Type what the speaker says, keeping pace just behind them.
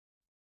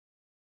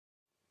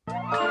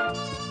Okay,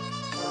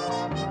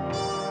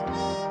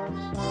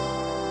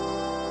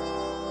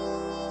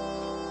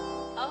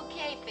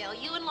 Phil,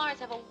 you and Lars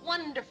have a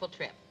wonderful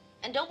trip.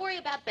 And don't worry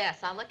about Bess.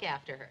 I'll look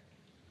after her.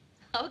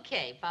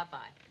 Okay,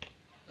 bye-bye.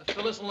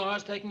 Phyllis and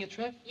Lars taking a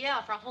trip?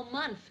 Yeah, for a whole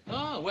month.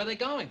 Oh, where are they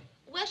going?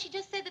 Well, she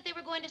just said that they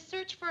were going to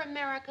search for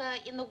America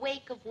in the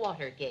wake of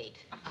Watergate.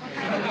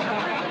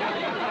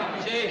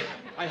 Gee,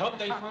 I hope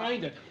they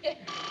find it.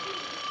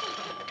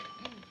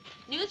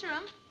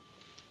 Newsroom?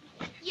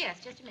 Yes,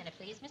 just a minute,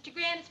 please. Mr.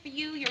 Grant, it's for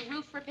you, your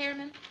roof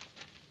repairman.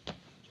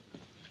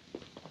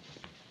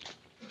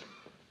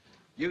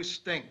 You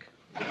stink.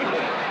 You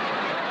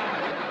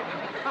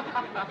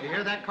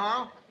hear that,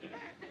 Carl?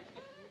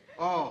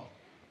 Oh,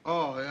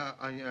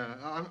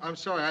 I'm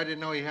sorry. I didn't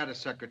know he had a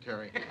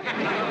secretary.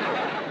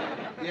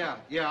 Yeah,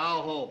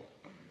 I'll hold.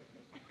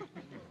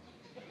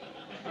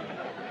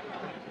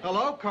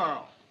 Hello,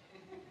 Carl.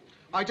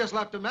 I just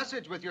left a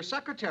message with your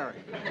secretary.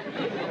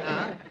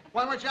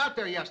 Why weren't you out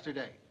there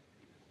yesterday?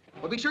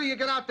 Well, be sure you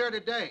get out there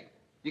today.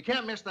 You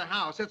can't miss the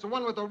house. It's the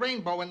one with the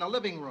rainbow in the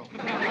living room.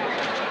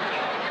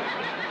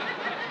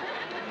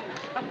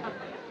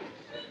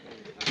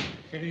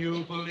 Can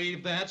you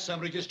believe that?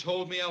 Somebody just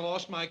told me I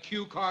lost my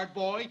cue card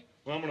boy.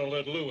 Well, I'm gonna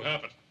let Lou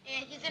have it.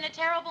 Yeah, he's in a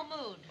terrible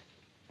mood.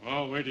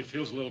 I'll wait till he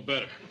feels a little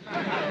better.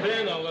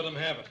 Then I'll let him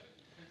have it.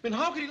 I mean,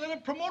 how could he let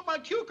him promote my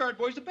cue card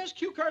boy? He's the best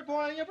cue card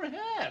boy I ever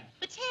had.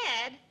 But,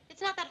 Ted,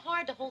 it's not that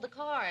hard to hold the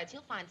cards.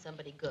 You'll find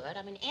somebody good.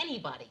 I mean,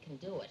 anybody can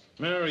do it.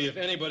 Mary, if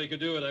anybody could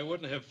do it, I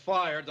wouldn't have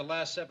fired the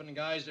last 7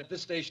 guys at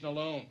this station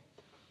alone.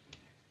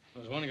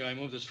 There was one guy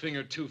who moved his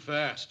finger too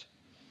fast.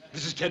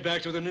 This is Ted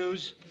Baxter with the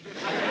news.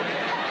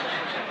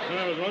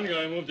 There was one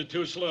guy who moved it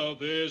too slow.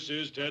 This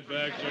is Ted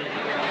Baxter.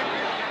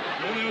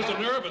 Then there was a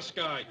nervous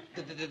guy.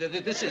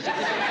 This is...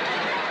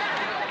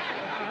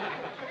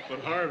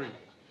 But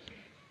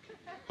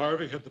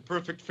Harvey had the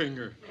perfect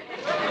finger.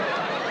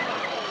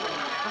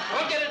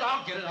 I'll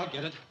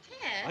get it.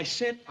 Ted? I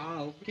said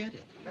I'll get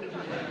it.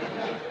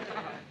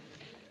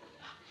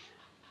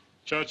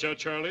 Cha-Cha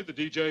Charlie, the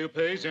DJ who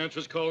pays,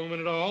 answers calling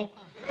when at all.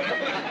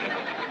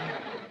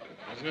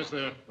 Isn't this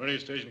the radio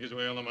station gives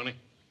away all the money?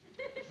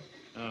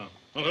 Oh.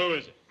 Well, who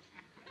is it?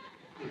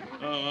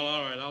 Oh, well,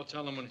 all right. I'll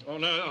tell him when... Oh,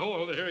 no.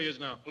 Oh, here he is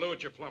now. Lou,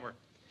 it's your plumber.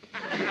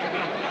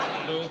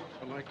 Lou,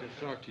 I'd like to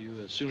talk to you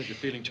as soon as you're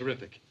feeling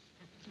terrific.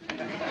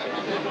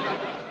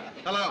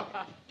 Hello.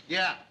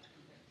 Yeah.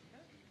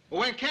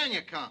 Well, when can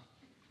you come?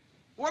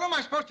 What am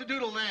I supposed to do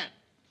till then?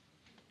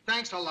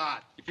 Thanks a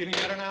lot. You feeling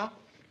better now?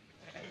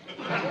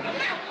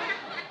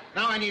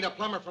 Now I need a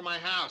plumber for my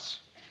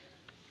house.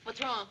 What's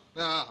wrong?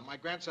 My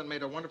grandson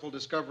made a wonderful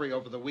discovery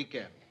over the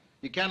weekend.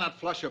 You cannot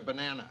flush a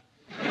banana.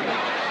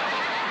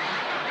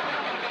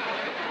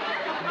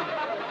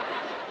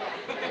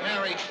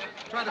 Mary,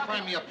 try to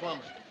find me a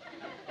plumber.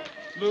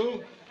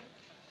 Lou,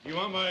 you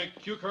want my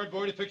cue card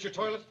boy to fix your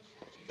toilet?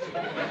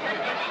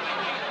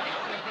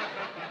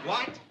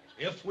 What?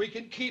 If we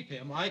can keep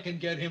him, I can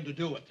get him to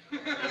do it.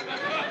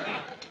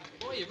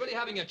 Boy, you're really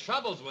having your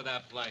troubles with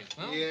that place,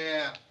 huh?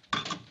 Yeah.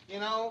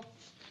 You know,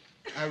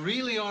 I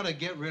really ought to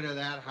get rid of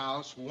that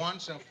house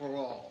once and for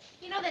all.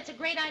 You know, that's a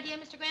great idea,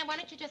 Mr. Grant. Why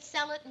don't you just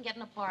sell it and get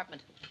an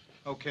apartment?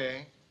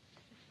 Okay.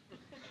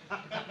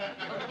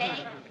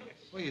 Okay?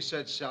 Well, you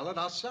said sell it,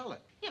 I'll sell it.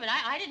 Yeah, but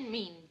I didn't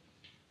mean...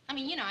 I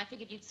mean, you know, I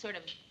figured you'd sort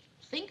of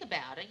think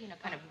about it, you know,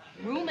 kind of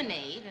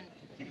ruminate, and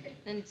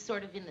then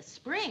sort of in the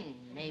spring,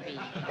 maybe.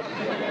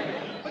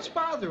 What's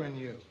bothering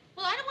you?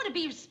 Well, I don't want to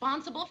be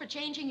responsible for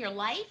changing your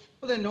life.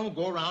 Well, then don't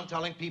go around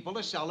telling people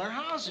to sell their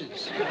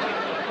houses.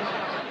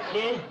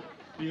 Lou,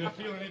 do you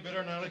feel any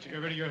better now that you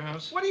got rid of your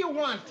house? What do you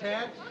want,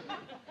 Ted?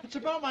 It's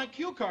about my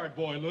cue card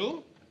boy,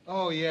 Lou.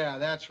 Oh, yeah,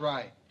 that's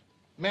right.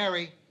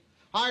 Mary,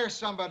 hire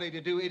somebody to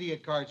do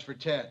idiot cards for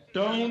Ted.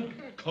 Don't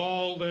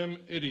call them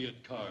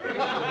idiot cards.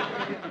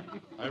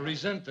 I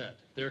resent that.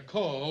 They're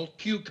called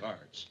cue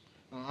cards.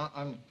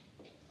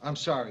 I'm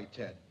sorry,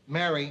 Ted.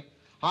 Mary,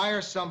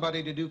 hire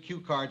somebody to do cue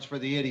cards for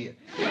the idiot.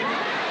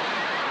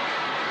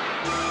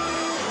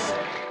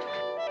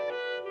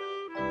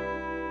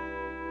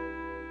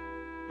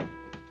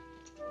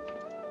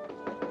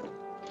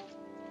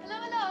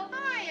 Hello.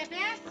 Hiya,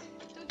 Bess.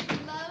 Don't you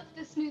love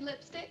this new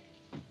lipstick?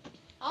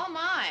 Oh,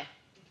 my.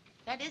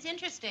 That is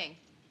interesting.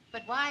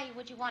 But why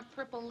would you want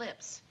purple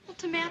lips? Well,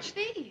 to match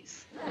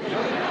these.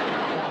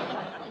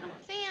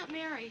 Say, Aunt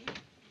Mary,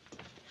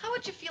 how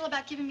would you feel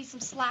about giving me some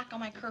slack on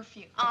my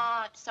curfew?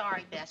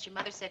 Sorry, Bess. Your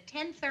mother said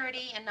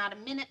 10:30 and not a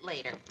minute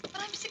later.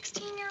 But I'm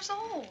 16 years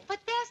old.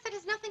 But, Bess, that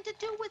has nothing to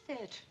do with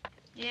it.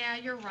 Yeah,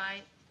 you're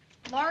right.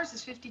 Lars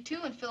is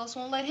 52, and Phyllis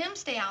won't let him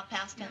stay out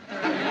past 10:30.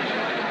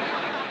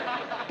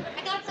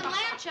 I got some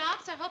lamb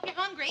chops. I hope you're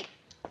hungry.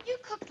 You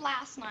cooked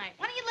last night.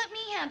 Why don't you let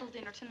me handle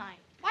dinner tonight?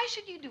 Why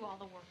should you do all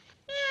the work?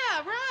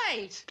 Yeah,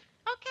 right.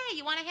 Okay,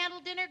 you want to handle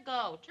dinner?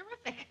 Go.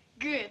 Terrific.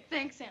 Good.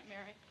 Thanks, Aunt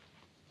Mary.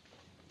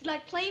 Do you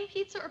like plain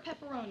pizza or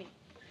pepperoni?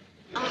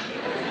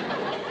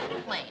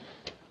 Plain.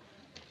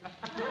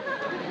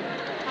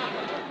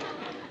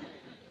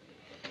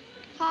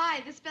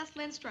 Hi, this is Bess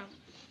Lindstrom.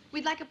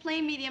 We'd like a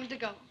plain medium to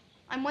go.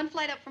 I'm one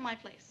flight up from my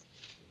place.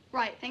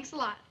 Right, thanks a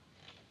lot.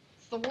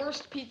 It's the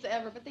worst pizza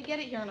ever, but they get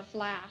it here in a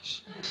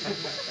flash. That's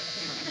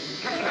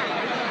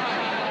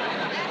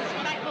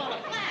what I call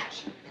a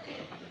flash.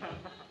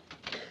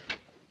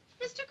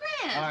 Mr.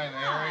 Grant. Hi,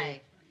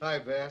 Mary. Hi,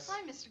 Bess.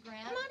 Hi, Mr.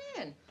 Grant. Come on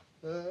in.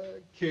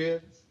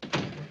 Kids.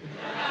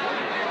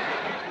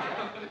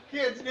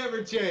 Kids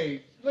never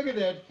change. Look at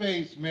that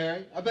face,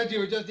 Mary. I bet you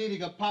were just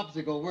eating a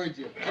popsicle, weren't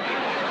you? Would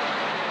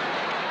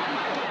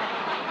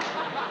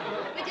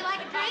you like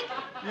a drink?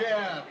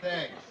 Yeah,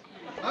 thanks.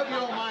 Hope you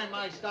don't mind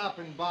my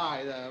stopping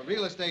by. The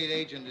real estate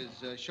agent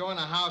is showing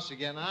a house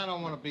again. I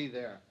don't want to be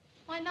there.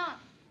 Why not?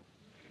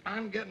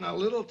 I'm getting a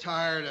little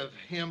tired of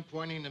him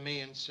pointing to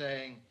me and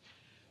saying,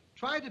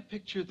 try to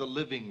picture the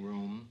living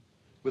room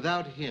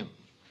without him.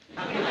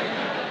 Where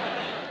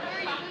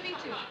are you moving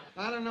to?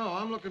 I don't know.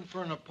 I'm looking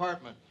for an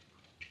apartment.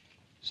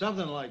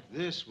 Something like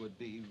this would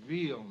be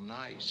real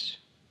nice.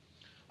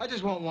 I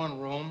just want one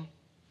room.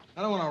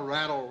 I don't want to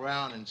rattle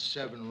around in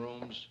 7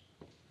 rooms.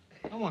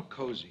 I want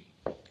cozy.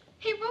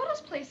 Hey,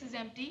 Rhoda's place is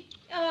empty.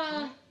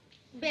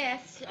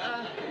 Bess,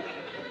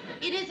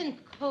 it isn't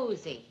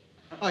cozy.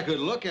 I could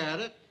look at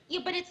it. Yeah,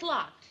 but it's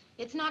locked.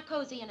 It's not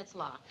cozy and it's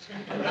locked.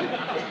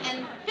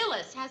 And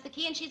Phyllis has the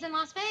key and she's in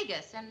Las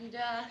Vegas. And,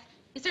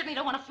 you certainly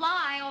don't want to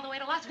fly all the way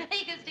to Las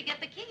Vegas to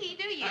get the key,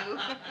 do you?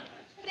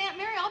 But Aunt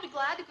Mary, I'll be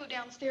glad to go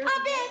downstairs.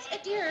 Bess,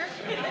 dear.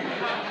 Can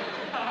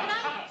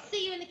I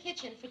see you in the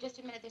kitchen for just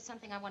a minute? There's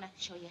something I want to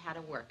show you how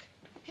to work.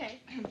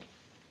 Okay.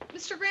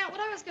 Mr. Grant,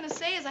 what I was going to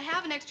say is I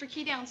have an extra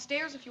key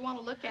downstairs if you want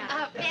to look at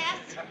it.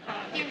 Bess,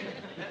 here,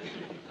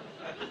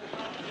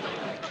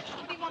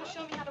 What do you want to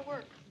show me how to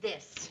work?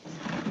 this.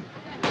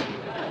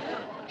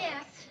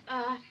 Bess,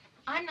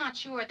 I'm not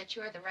sure that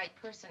you're the right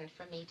person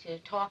for me to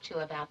talk to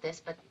about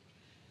this, but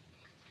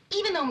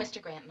even though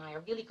Mr. Grant and I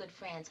are really good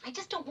friends, I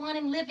just don't want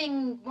him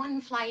living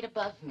one flight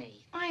above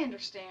me. I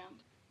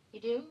understand. You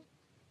do?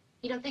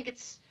 You don't think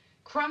it's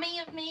crummy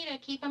of me to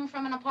keep him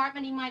from an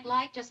apartment he might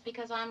like just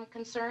because I'm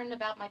concerned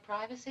about my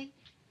privacy?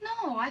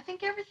 No, I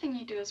think everything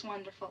you do is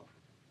wonderful.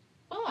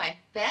 Boy,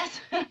 Bess,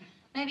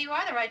 maybe you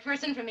are the right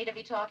person for me to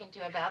be talking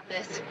to about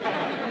this. See,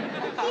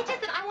 it's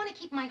just that I want to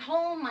keep my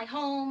home,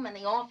 and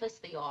the office,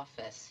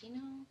 you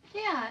know?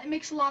 Yeah, it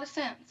makes a lot of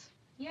sense.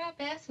 Yeah,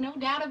 Bess, no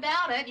doubt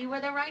about it. You were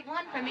the right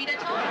one for me to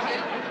talk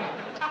to.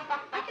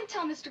 I can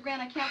tell Mr.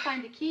 Grant I can't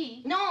find the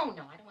key. No, I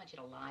don't want you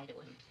to lie to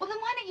him. Well, then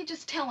why don't you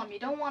just tell him you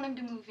don't want him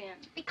to move in?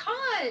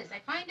 Because I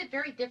find it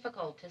very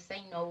difficult to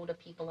say no to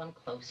people I'm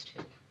close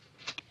to.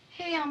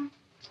 Hey,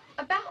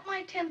 about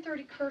my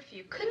 10:30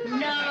 curfew, couldn't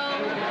No.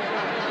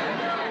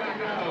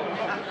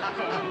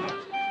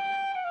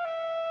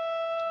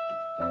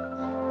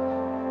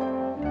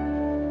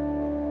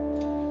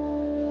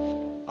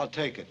 I'll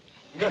take it.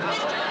 You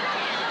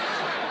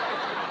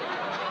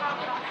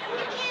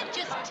can't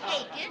just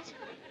take it.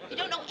 You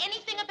don't know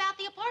anything about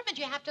the apartment.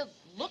 You have to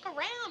look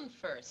around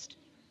first.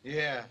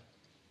 Yeah,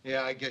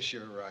 I guess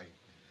you're right.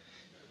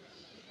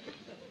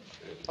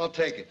 I'll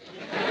take it.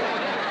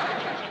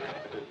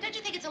 Don't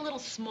you think it's a little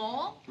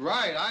small?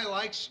 Right, I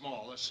like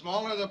small. The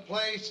smaller the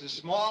place, the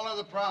smaller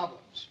the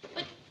problems.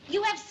 But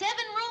you have 7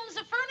 rooms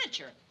of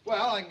furniture.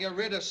 Well, I can get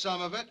rid of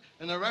some of it,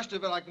 and the rest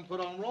of it I can put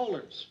on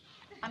rollers.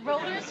 On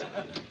rollers?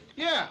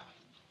 Yeah.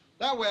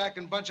 That way I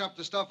can bunch up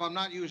the stuff I'm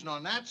not using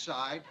on that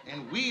side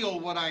and wheel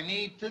what I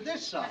need to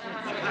this side.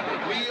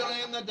 Wheel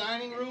in the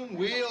dining room,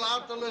 wheel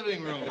out the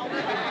living room. Oh,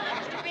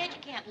 Mr. Grant,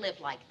 you can't live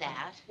like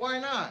that. Why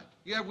not?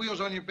 You have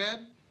wheels on your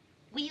bed?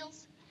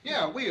 Wheels?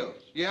 Yeah,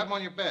 wheels. You have them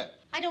on your bed.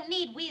 I don't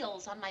need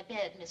wheels on my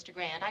bed, Mr.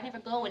 Grant. I never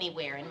go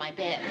anywhere in my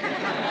bed.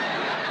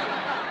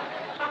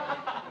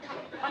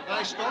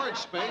 Nice storage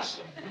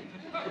space.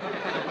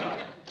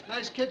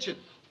 Nice kitchen.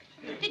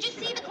 Did you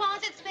see the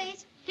closet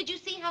space? Did you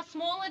see how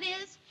small it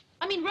is?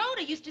 I mean,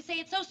 Rhoda used to say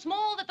it's so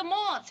small that the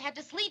moths had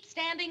to sleep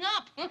standing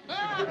up.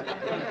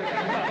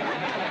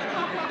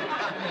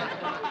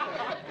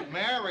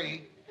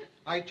 Mary,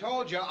 I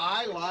told you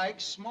I like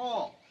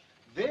small.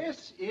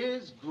 This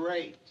is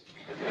great.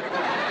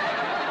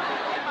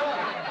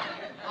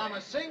 I'm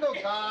a single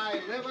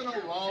guy living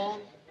alone.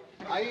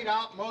 I eat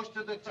out most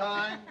of the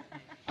time.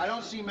 I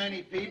don't see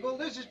many people.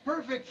 This is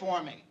perfect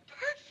for me.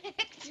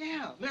 Perfect.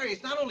 Yeah, Mary,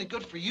 it's not only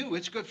good for you,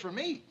 it's good for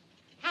me.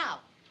 How?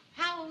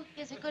 How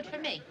is it good for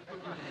me?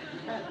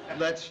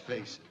 Let's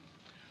face it,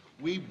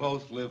 we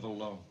both live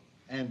alone.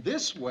 And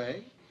this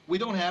way, we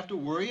don't have to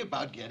worry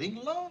about getting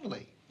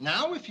lonely.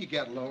 Now, if you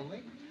get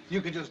lonely,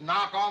 you can just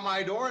knock on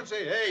my door and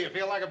say, hey, you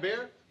feel like a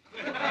beer?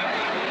 And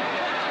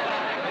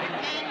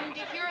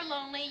if you're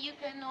lonely, you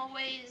can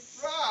always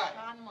Right.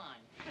 on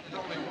mine. There's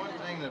only one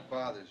thing that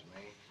bothers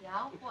me.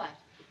 Yeah, what?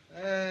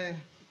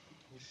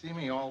 You see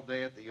me all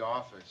day at the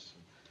office.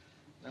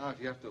 Now, if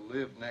you have to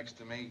live next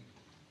to me,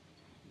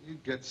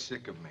 you'd get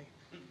sick of me.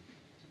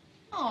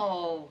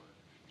 Oh,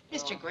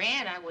 Mr.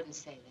 Grant, I wouldn't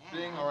say that.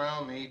 Being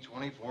around me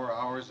 24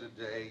 hours a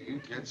day,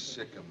 you'd get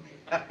sick of me.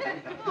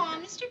 Oh,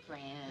 Mr.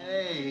 Grant.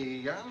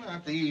 Hey, I'm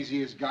not the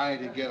easiest guy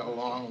to get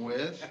along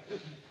with.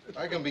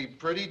 I can be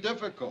pretty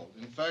difficult.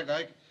 In fact,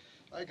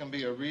 I can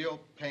be a real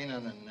pain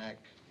in the neck.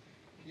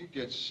 You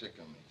get sick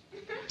of me.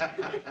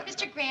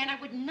 Mr. Grant, I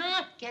would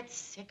not get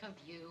sick of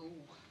you.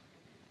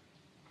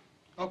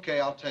 Okay,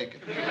 I'll take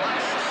it.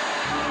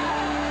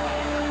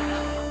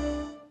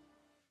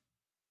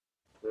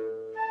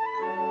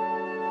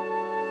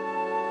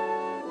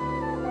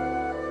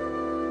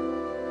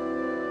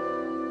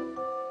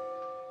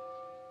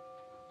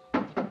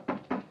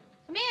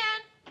 Come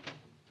in.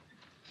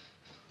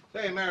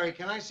 Say, Mary,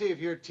 can I see if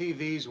your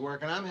TV's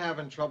working? I'm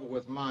having trouble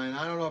with mine.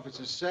 I don't know if it's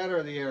a set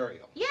or the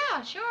aerial.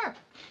 Yeah, sure.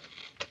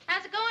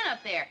 How's it going up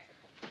there?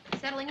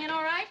 Settling in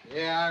all right?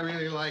 Yeah, I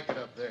really like it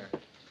up there.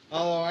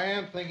 Although I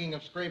am thinking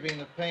of scraping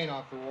the paint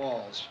off the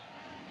walls.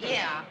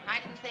 Yeah, I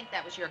didn't think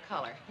that was your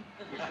color.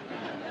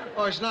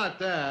 Oh, it's not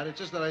that. It's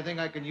just that I think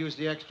I could use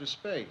the extra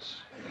space.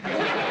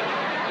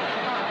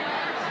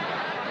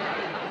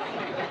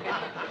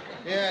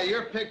 Yeah,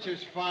 your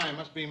picture's fine.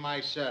 Must be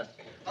my set.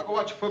 I'll go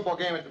watch a football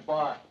game at the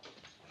bar.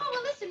 Oh,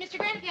 well, listen, Mr.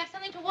 Grant, if you have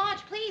something to watch,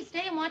 please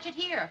stay and watch it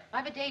here. I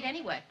have a date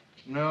anyway.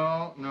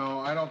 No,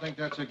 I don't think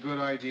that's a good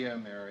idea,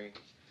 Mary.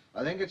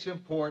 I think it's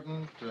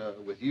important,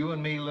 with you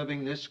and me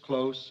living this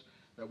close,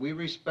 that we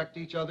respect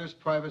each other's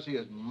privacy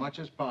as much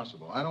as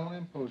possible. I don't want to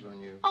impose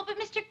on you. Oh, but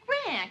Mr.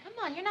 Grant, come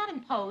on, you're not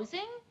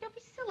imposing. Don't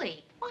be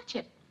silly. Watch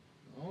it.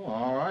 Oh,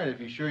 all right, if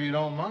you're sure you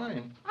don't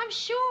mind. I'm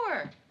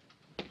sure.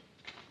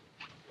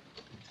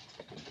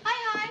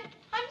 Hi.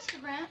 Hi, Mr.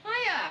 Grant.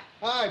 Hiya.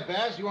 Hi,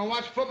 Baz. You want to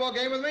watch a football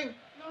game with me?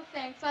 No,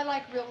 thanks. I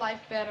like real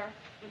life better.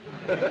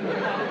 Does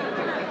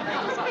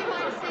anybody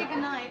mind to say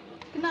goodnight?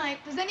 Good night.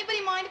 Does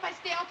anybody mind if I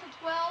stay out till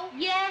 12?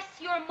 Yes,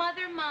 your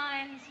mother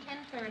minds.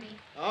 10:30.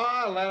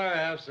 Oh, let her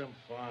have some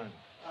fun.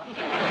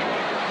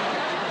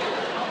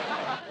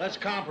 Let's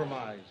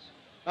compromise.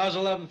 How's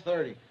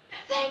 11:30?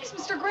 Thanks,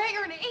 Mr. Grant.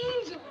 You're an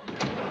angel.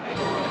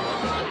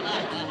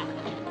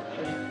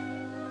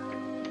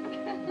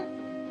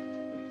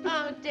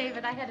 Oh,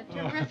 David, I had a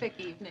terrific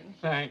evening.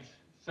 Thanks.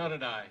 So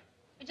did I.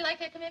 Would you like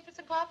to come in for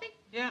some coffee?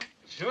 Yeah,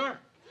 sure.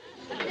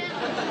 Sit down.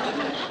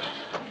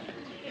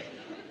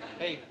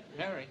 Hey,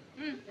 Mary,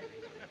 Mm.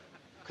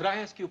 could I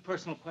ask you a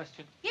personal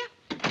question? Yeah.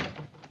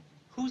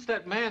 Who's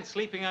that man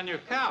sleeping on your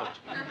couch?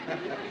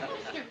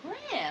 Mr.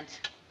 Grant.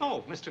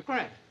 Oh, Mr.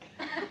 Grant.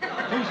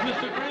 Who's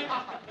Mr. Grant?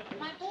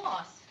 My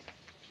boss.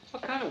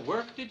 What kind of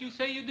work did you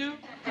say you do?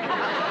 Mr.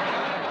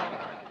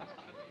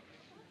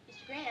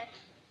 Grant.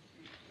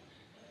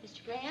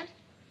 Mr. Grant.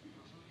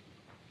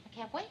 I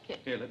can't wake you.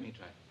 Here, let me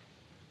try.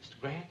 Mr.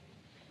 Grant?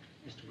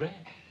 Mr.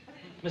 Grant?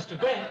 Mr.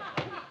 Grant?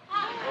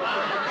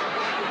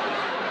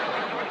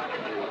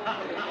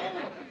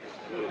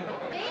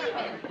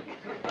 David.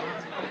 Are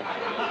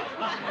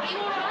you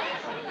all right?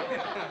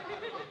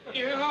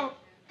 Yeah,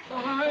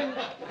 fine.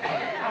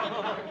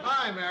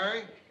 Hi,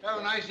 Mary. Have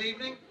a nice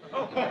evening?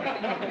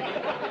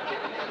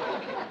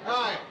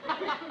 Hi,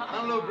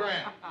 I'm Lou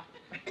Grant.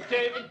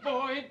 David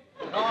Boyd?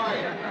 How are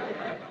you?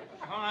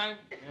 Fine.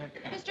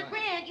 Mr.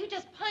 Grant, you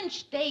just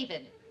punched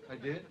David I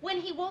did?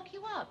 when he woke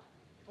you up.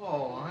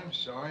 Oh, I'm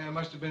sorry. I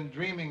must have been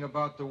dreaming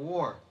about the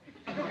war.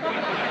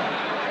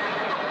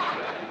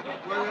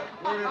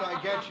 Where did I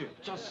get you?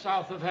 Just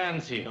south of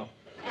Hanshill.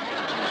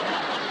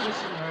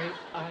 Listen, Mary,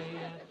 I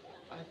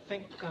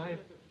think I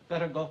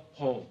better go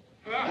home.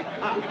 Well, I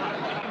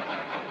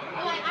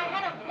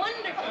had a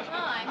wonderful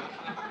time.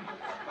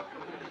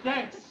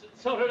 Thanks.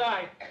 So did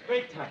I.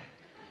 Great time.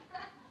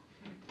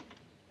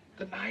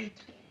 Good night.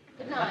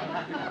 Good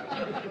night.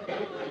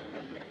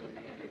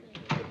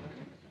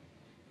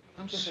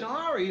 I'm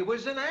sorry. It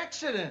was an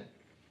accident.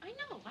 I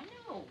know.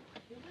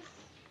 It was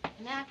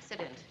an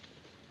accident.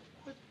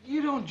 But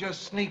you don't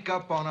just sneak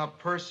up on a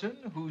person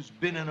who's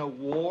been in a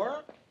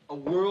war, a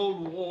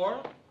world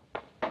war.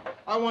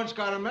 I once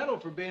got a medal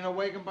for being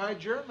awakened by a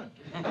German.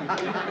 Well,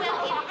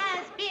 it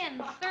has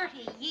been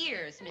 30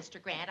 years,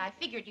 Mr. Grant. I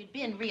figured you'd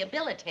been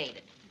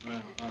rehabilitated.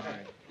 Well, all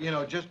right. You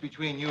know, just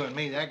between you and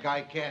me, that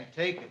guy can't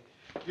take it.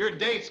 Your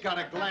date's got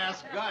a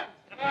glass gut.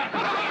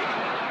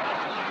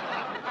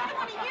 I don't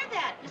want to hear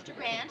that, Mr.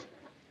 Grant.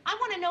 I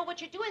want to know what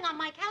you're doing on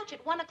my couch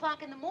at 1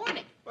 o'clock in the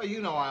morning. Well,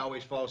 you know I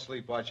always fall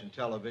asleep watching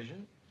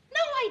television.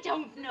 No, I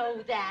don't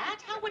know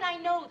that. How would I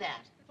know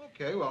that?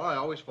 Okay, well, I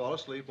always fall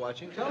asleep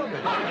watching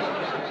television.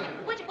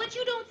 What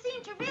you don't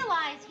seem to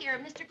realize here,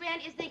 Mr.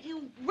 Grant, is that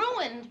you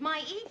ruined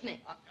my evening.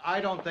 I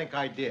don't think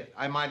I did.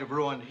 I might have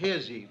ruined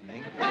his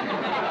evening.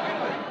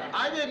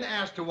 I didn't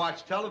ask to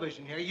watch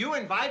television here. You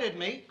invited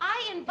me.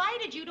 I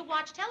invited you to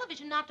watch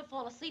television, not to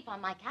fall asleep on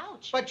my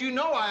couch. But you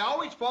know I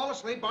always fall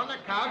asleep on the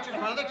couch in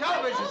front of the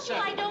television I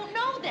set. I don't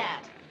know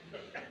that.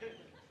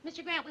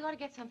 Mr. Grant, we ought to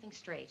get something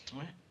straight.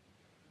 What?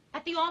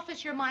 At the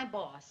office, you're my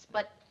boss,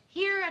 but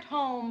here at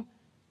home,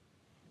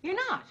 you're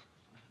not.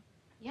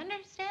 You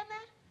understand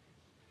that?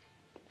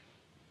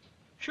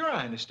 Sure,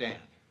 I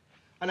understand.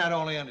 I not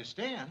only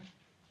understand,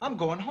 I'm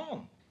going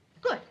home.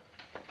 Good.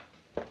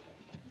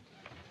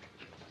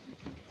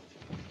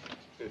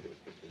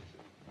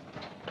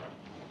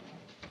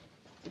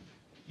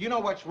 You know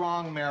what's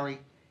wrong, Mary?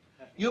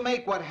 You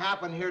make what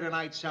happened here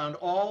tonight sound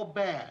all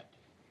bad.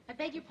 I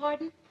beg your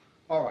pardon?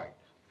 All right.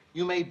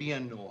 You may be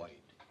annoyed.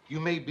 You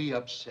may be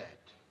upset.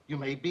 You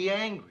may be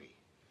angry.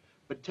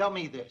 But tell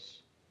me this.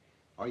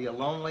 Are you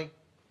lonely?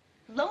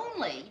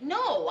 Lonely?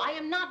 No, I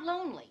am not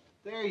lonely.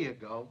 There you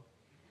go.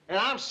 And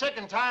I'm sick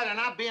and tired of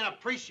not being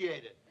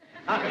appreciated.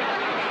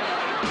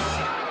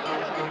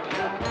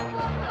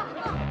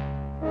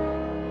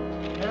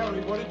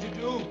 Harry, what did you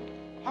do?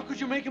 How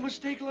could you make a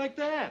mistake like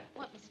that?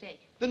 What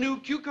mistake? The new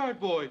cue card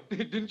boy.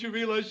 Didn't you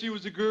realize she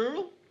was a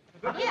girl?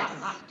 Yes,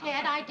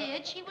 Ted, I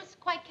did. She was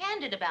quite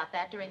candid about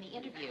that during the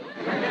interview.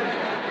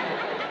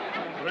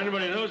 But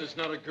anybody knows it's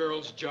not a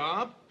girl's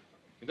job.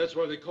 And that's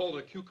why they call it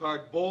a cue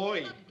card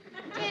boy.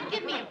 Ted,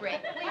 give me a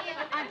break, will you?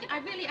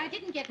 I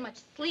didn't get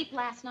much sleep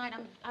last night.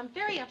 I'm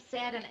very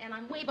upset, and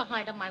I'm way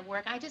behind on my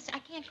work. I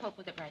can't cope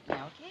with it right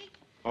now, okay?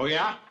 Oh,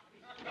 yeah?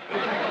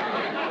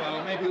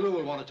 Well, maybe Lou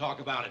will want to talk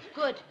about it.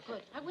 Good,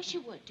 good. I wish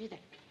you would. Do that.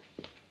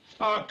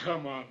 Oh,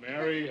 come on,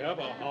 Mary. Have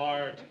a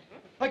heart.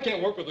 I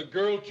can't work with a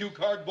girl cue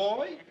card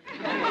boy.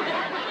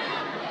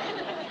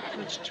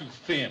 That's too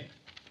thin.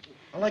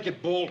 I like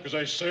it bold because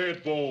I say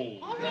it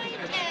bold. All right,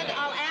 Ted.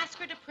 I'll ask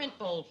her to print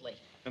boldly.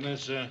 And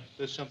there's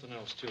something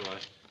else, too.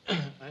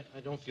 I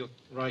don't feel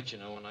right, you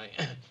know, when I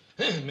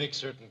make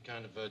certain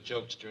kind of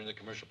jokes during the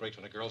commercial breaks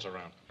when a girl's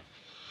around.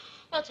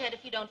 Well, Ted,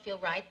 if you don't feel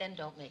right, then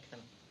don't make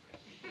them.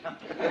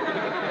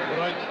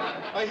 But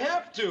I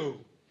have to.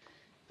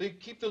 They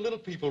keep the little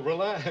people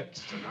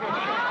relaxed.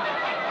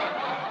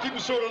 Keep them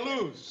sort of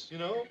loose, you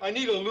know? I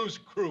need a loose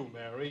crew,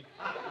 Mary.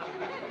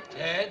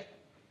 Ted,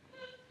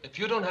 if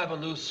you don't have a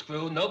loose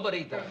screw,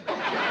 nobody does.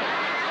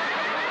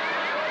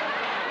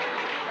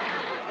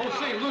 Oh,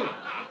 say,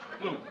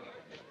 Lou.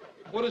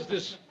 What is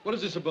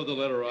this above the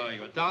letter I?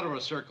 A dot or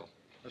a circle?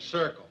 A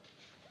circle.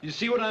 You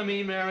see what I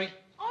mean, Mary?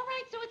 All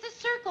right, so it's a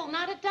circle,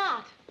 not a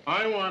dot.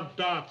 I want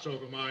dots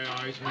over my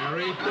eyes,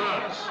 Mary.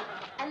 Dots.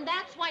 And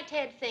that's why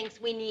Ted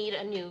thinks we need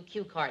a new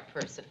cue card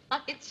person.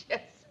 It's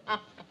just...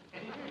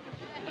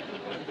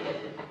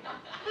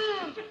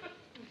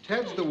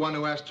 Ted's the one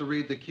who has to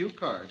read the cue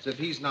cards. If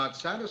he's not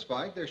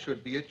satisfied, there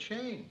should be a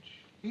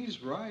change.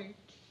 He's right.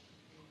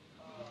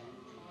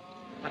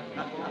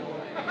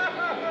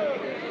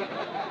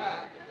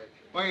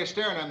 Why are you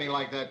staring at me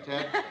like that,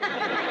 Ted?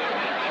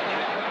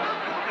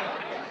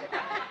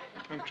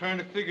 I'm trying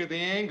to figure the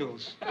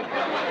angles.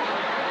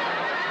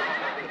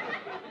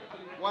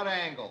 What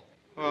angle?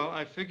 Well,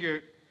 I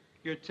figure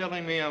you're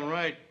telling me I'm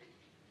right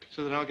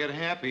so that I'll get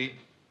happy.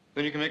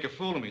 Then you can make a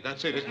fool of me.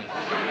 That's it, isn't it?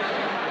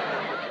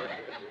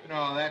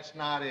 No, that's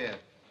not it.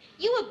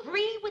 You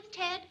agree with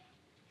Ted?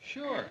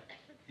 Sure.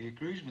 He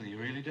agrees with you.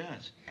 He really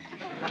does.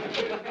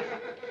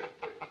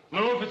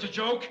 No, if it's a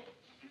joke,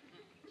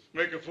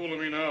 make a fool of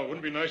me now.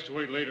 Wouldn't be nice to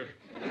wait later.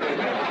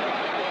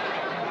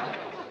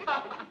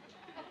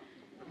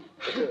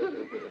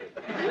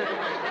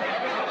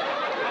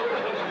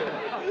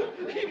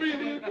 He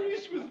really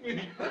agrees with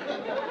me.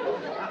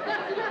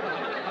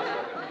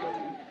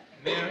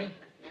 Mary,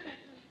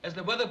 has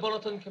the weather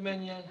bulletin come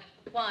in yet?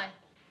 Why?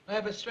 I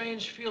have a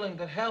strange feeling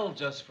that hell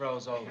just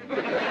froze over.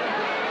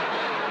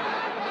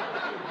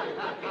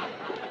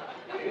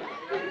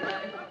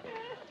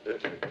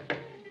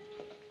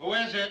 Who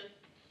is it?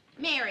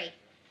 Mary.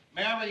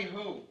 Mary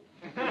who?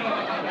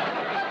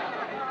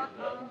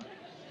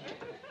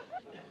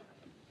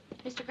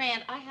 Mr.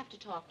 Grant, I have to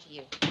talk to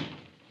you.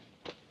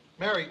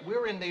 Mary,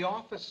 we're in the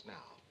office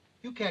now.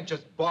 You can't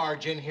just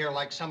barge in here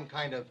like some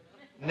kind of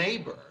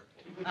neighbor.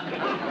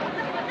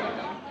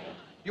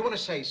 You want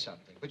to say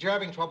something, but you're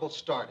having trouble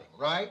starting,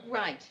 right?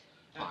 Right.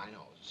 I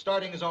know.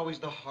 Starting is always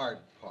the hard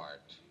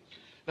part.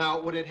 Now,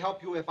 would it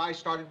help you if I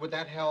started? Would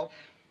that help?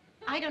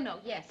 I don't know.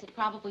 Yes, it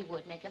probably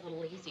would make it a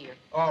little easier.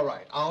 All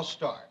right, I'll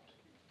start.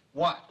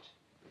 What?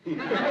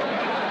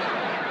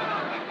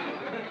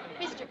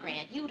 Mr.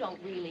 Grant, you don't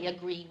really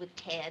agree with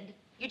Ted.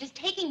 You're just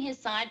taking his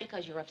side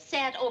because you're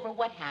upset over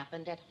what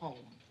happened at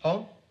home.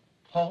 Home?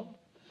 Home?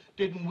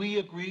 Didn't we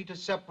agree to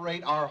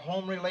separate our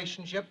home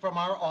relationship from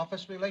our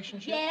office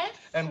relationship? Yes.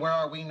 And where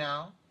are we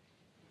now?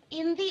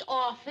 In the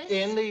office?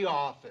 In the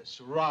office,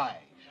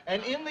 right.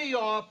 And in the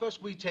office,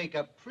 we take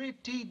a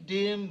pretty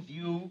dim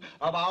view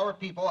of our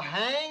people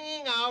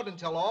hanging out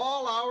until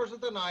all hours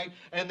of the night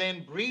and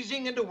then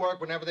breezing into work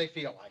whenever they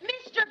feel like it.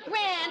 Mr.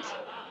 Grant,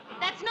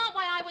 that's not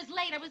why I was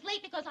late. I was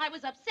late because I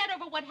was upset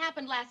over what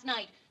happened last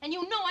night. And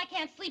you know I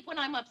can't sleep when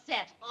I'm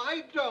upset.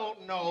 I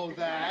don't know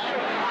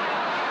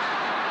that.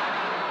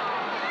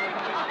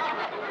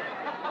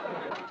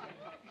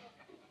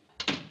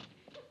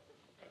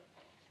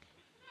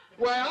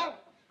 Well,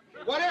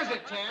 what is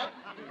it, Ted?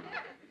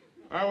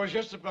 I was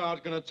just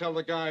about going to tell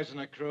the guys in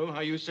the crew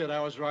how you said I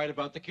was right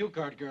about the cue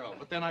card girl.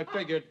 But then I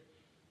figured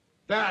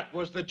that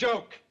was the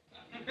joke.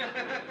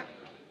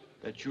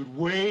 That you'd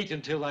wait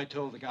until I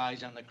told the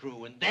guys on the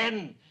crew, and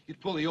then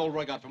you'd pull the old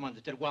rug out from under.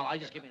 Said, well, I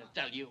just came in to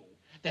tell you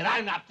that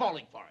I'm not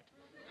falling for it.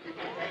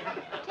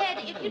 Ted,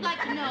 if you'd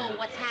like to know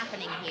what's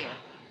happening here,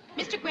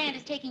 Mr. Grant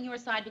is taking your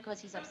side because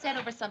he's upset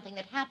over something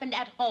that happened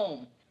at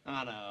home.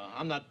 Oh, no,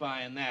 I'm not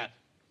buying that.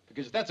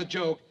 Because if that's a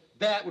joke,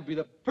 that would be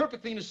the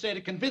perfect thing to say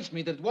to convince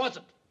me that it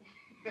wasn't.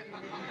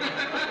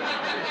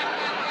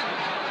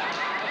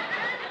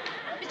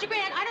 Mr.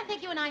 Grant, I don't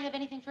think you and I have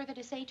anything further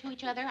to say to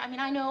each other. I mean,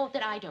 I know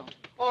that I don't.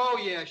 Oh,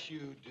 yes,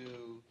 you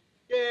do.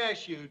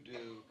 Yes, you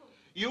do.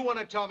 You want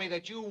to tell me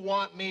that you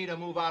want me to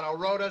move out of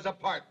Rhoda's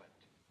apartment?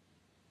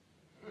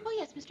 Oh,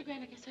 yes, Mr.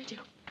 Grant, I guess I do.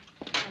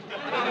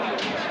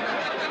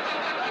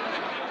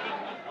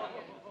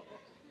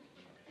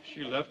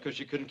 She left because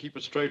she couldn't keep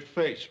a straight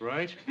face,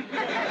 right?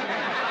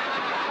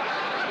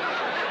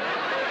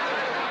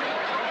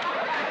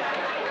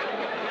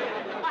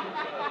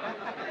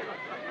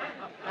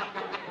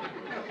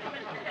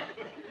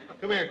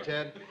 Come here,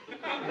 Ted.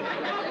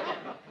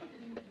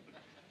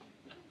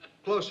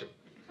 Closer.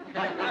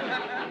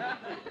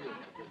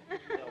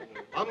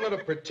 I'm going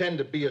to pretend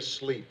to be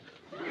asleep.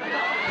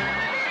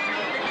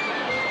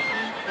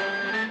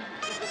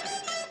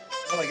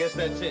 Well, I guess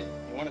that's it.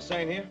 You want to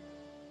sign here?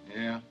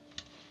 Yeah.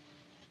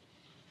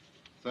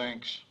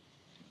 Thanks.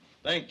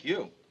 Thank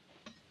you.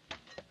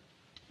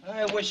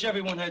 I wish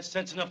everyone had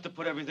sense enough to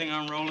put everything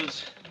on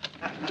rollers.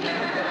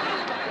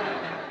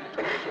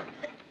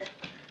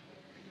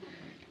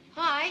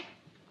 Hi.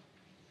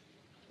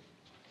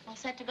 All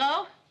set to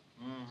go?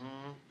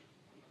 Mm-hmm.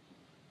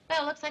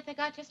 Well, looks like they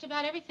got just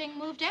about everything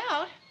moved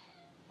out.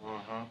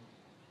 Uh-huh.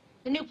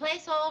 The new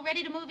place all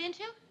ready to move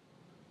into?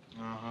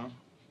 Uh-huh.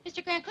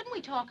 Mr. Grant, couldn't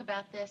we talk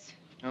about this?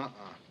 Uh-uh.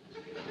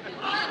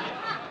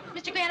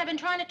 Mr. Grant, I've been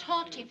trying to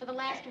talk to you for the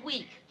last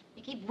week.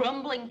 You keep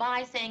rumbling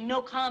by saying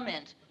no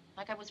comment,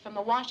 like I was from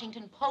the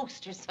Washington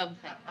Post or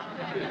something.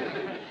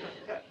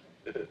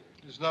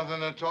 There's nothing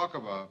to talk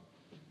about.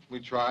 We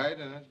tried,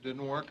 and it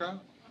didn't work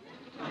out.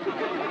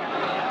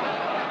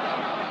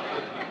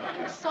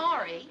 I'm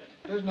sorry.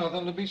 There's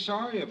nothing to be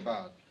sorry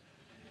about.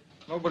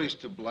 Nobody's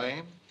to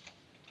blame.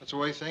 That's the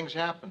way things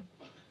happen.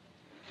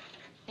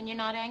 And you're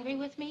not angry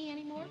with me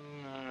anymore?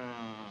 No.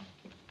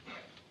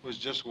 It was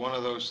just one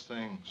of those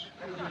things.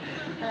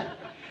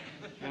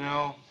 You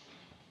know,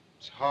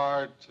 it's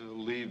hard to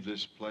leave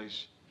this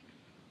place.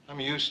 I'm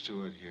used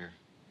to it here.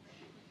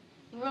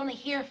 You were only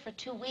here for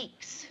 2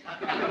 weeks.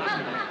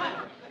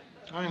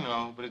 I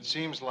know, but it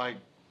seems like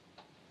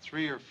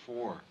 3 or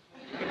 4.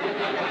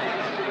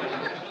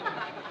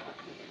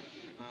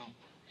 Well,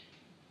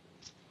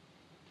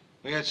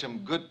 we had some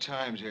good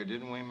times here,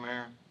 didn't we,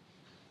 Mayor?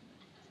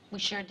 We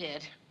sure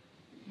did.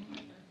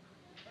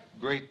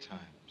 Great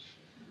times.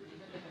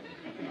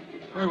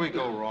 Where'd we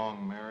go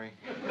wrong, Mary?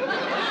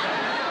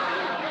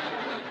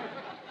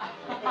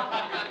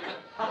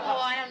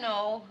 Oh, I don't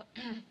know.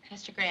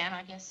 Mr. Grant,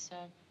 I guess,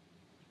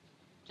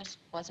 just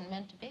wasn't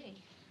meant to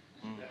be.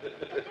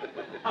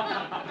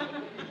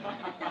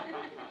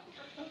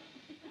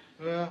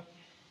 Well,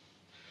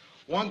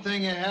 one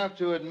thing you have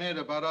to admit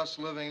about us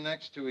living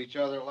next to each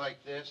other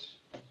like this,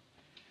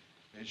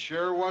 it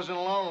sure wasn't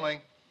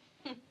lonely.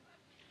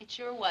 It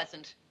sure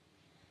wasn't.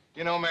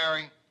 You know,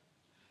 Mary,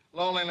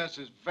 loneliness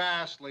is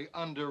vastly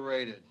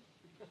underrated.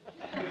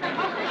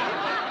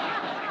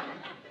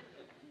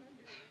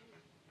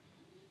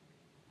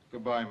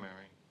 Goodbye,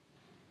 Mary.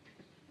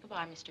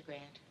 Goodbye, Mr.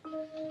 Grant.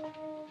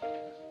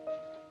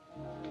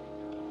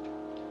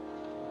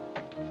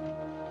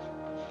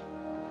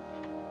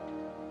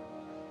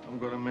 I'm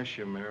gonna miss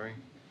you, Mary.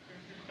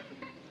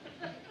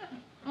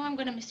 Oh, I'm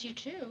gonna miss you,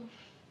 too.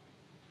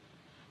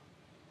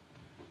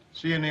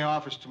 See you in the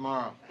office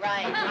tomorrow.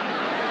 Right.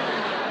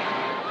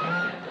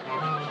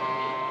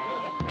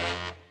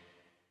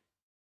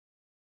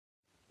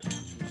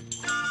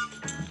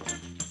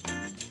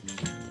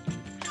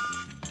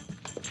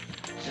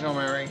 You know,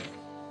 Mary,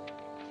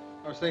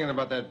 I was thinking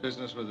about that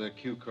business with the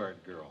cue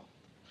card girl.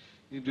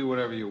 You do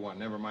whatever you want,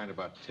 never mind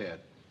about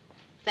Ted.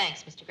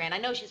 Thanks, Mr. Grant. I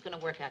know she's going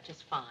to work out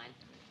just fine.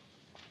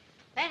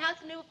 Hey, how's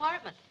the new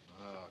apartment?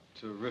 Oh,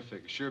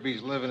 terrific. Sure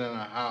beats living in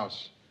a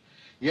house.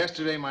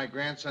 Yesterday, my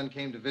grandson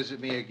came to visit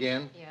me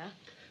again. Yeah?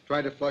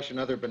 Tried to flush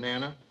another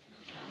banana.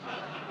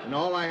 And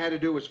all I had to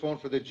do was phone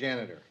for the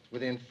janitor.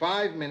 Within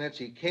 5 minutes,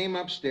 he came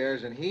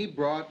upstairs and he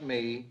brought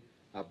me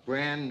a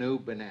brand new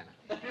banana.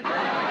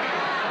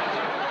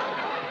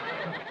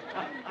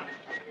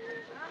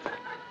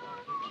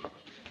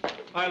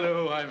 Hi,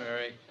 Lou. Hi,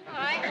 Mary.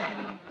 Hi.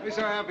 What are you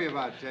so happy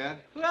about, Ted?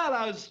 Well,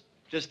 I was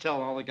just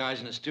telling all the guys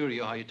in the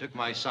studio how you took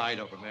my side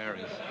over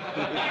Mary's.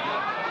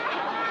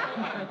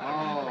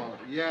 Oh,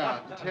 yeah,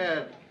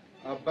 Ted,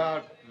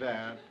 about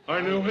that.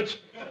 I knew it.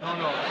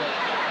 No,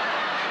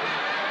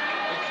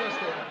 it's just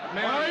that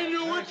Mary... I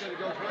knew Mary it. said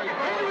goes right I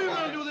knew you were forward.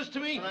 going to do this to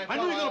me. And I I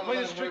knew you were going to thought, play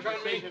well, this trick we're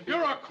with me. gonna-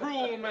 You're a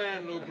cruel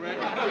man, Lou Grant.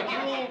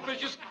 You're cruel,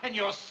 vicious, and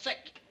you're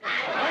sick.